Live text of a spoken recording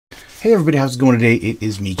Hey everybody, how's it going today? It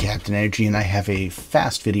is me, Captain Energy, and I have a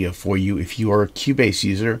fast video for you if you are a Cubase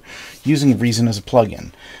user using Reason as a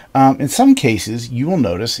plugin. In some cases, you will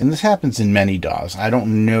notice, and this happens in many DAWs, I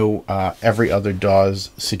don't know every other DAW's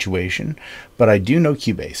situation, but I do know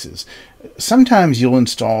Cubase's. Sometimes you'll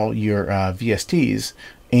install your VSTs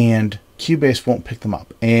and Cubase won't pick them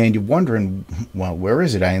up, and you're wondering, well, where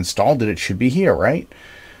is it? I installed it, it should be here, right?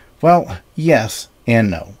 Well, yes and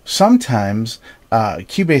no. Sometimes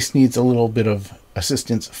Cubase needs a little bit of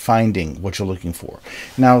assistance finding what you're looking for.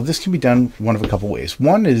 Now, this can be done one of a couple ways.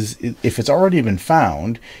 One is, if it's already been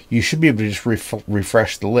found, you should be able to just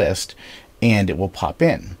refresh the list and it will pop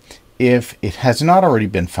in. If it has not already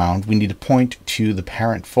been found, we need to point to the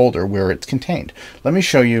parent folder where it's contained. Let me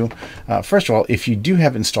show you, first of all, if you do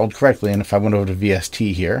have it installed correctly, and if I went over to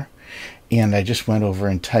VST here, and I just went over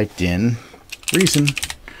and typed in Reason,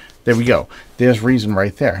 there we go. There's Reason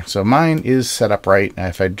right there. So mine is set up right.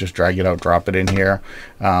 If I just drag it out, drop it in here,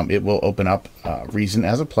 it will open up Reason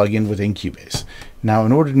as a plugin within Cubase. Now,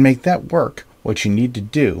 in order to make that work, what you need to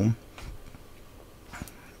do,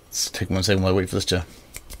 let's take 1 second while I wait for this to,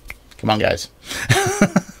 come on guys.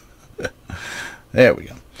 There we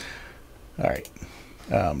go. All right,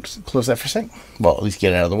 just close that for a second. Well, at least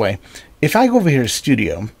get it out of the way. If I go over here to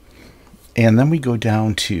Studio, and then we go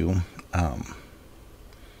down to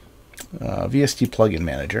VST Plugin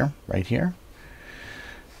Manager right here.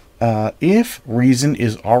 If Reason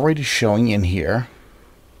is already showing in here,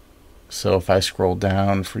 so if I scroll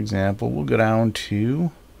down, for example, we'll go down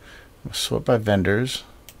to sort by vendors,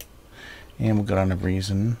 and we'll go down to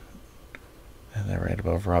Reason, and then right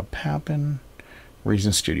above Rob Pappin,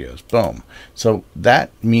 Reason Studios. Boom. So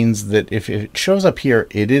that means that if it shows up here,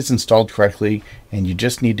 it is installed correctly, and you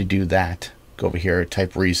just need to do that. Go over here,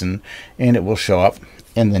 type Reason, and it will show up,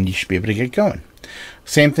 and then you should be able to get going.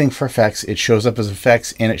 Same thing for effects. It shows up as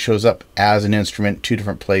effects and it shows up as an instrument, 2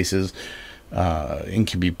 different places, and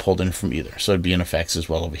can be pulled in from either. So it'd be in effects as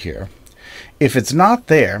well over here. If it's not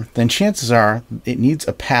there, then chances are it needs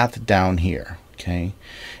a path down here. Okay.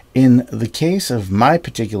 In the case of my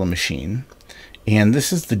particular machine, and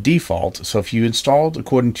this is the default, so if you installed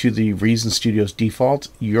according to the Reason Studios default,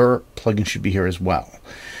 your plugin should be here as well.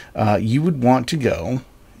 You would want to go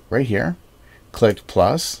right here, click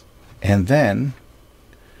plus, and then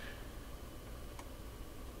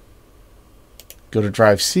go to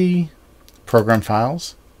Drive C, Program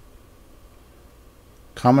Files,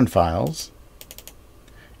 Common Files,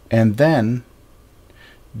 and then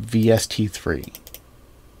VST3.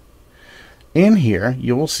 In here,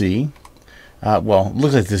 you will see, well, it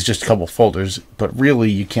looks like there's just a couple folders, but really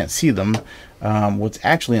you can't see them. What's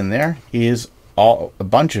actually in there is a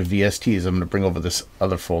bunch of VSTs. I'm going to bring over this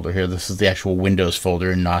other folder here. This is the actual Windows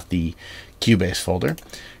folder and not the Cubase folder.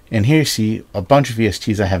 And here you see a bunch of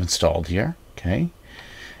VSTs I have installed here. Okay.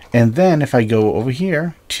 And then if I go over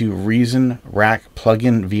here to Reason Rack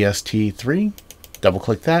Plugin VST3, double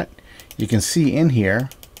click that, you can see in here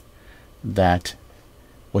that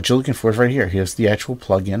what you're looking for is right here. Here's the actual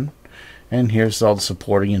plugin, and here's all the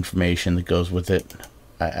supporting information that goes with it.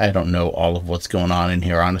 I don't know all of what's going on in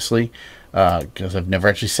here, honestly, because I've never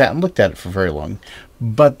actually sat and looked at it for very long.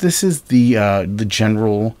 But this is the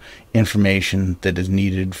general information that is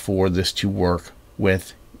needed for this to work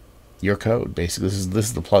with your code. Basically, this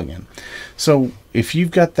is the plugin. So if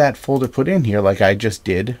you've got that folder put in here, like I just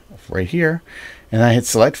did right here, and I hit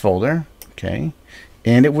select folder, okay,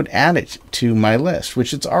 and it would add it to my list,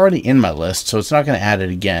 which it's already in my list, so it's not going to add it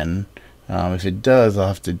again. If it does, I'll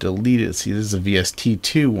have to delete it. See, this is a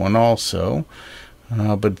VST2 one also,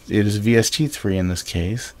 but it is VST3 in this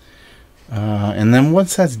case. And then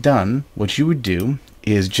once that's done, what you would do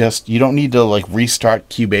is just, you don't need to like restart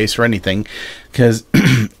Cubase or anything, because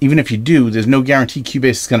even if you do, there's no guarantee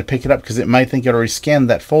Cubase is going to pick it up because it might think it already scanned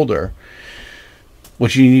that folder.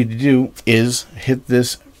 What you need to do is hit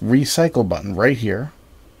this recycle button right here,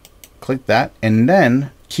 click that, and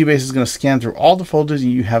then Cubase is going to scan through all the folders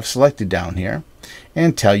you have selected down here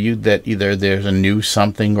and tell you that either there's a new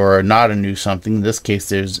something or not a new something. In this case,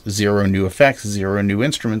 there's 0 new effects, 0 new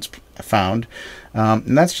instruments found.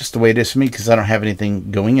 And that's just the way it is for me because I don't have anything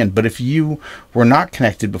going in. But if you were not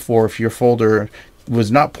connected before, if your folder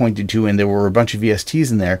was not pointed to and there were a bunch of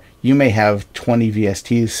VSTs in there, you may have 20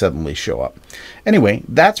 VSTs suddenly show up. Anyway,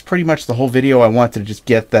 that's pretty much the whole video. I wanted to just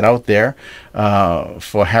get that out there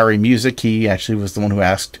for Harry Music. He actually was the one who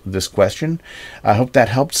asked this question. I hope that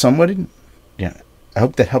helped somebody. Yeah, I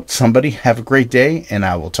hope that helped somebody. Have a great day, and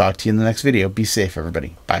I will talk to you in the next video. Be safe,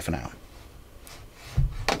 everybody. Bye for now.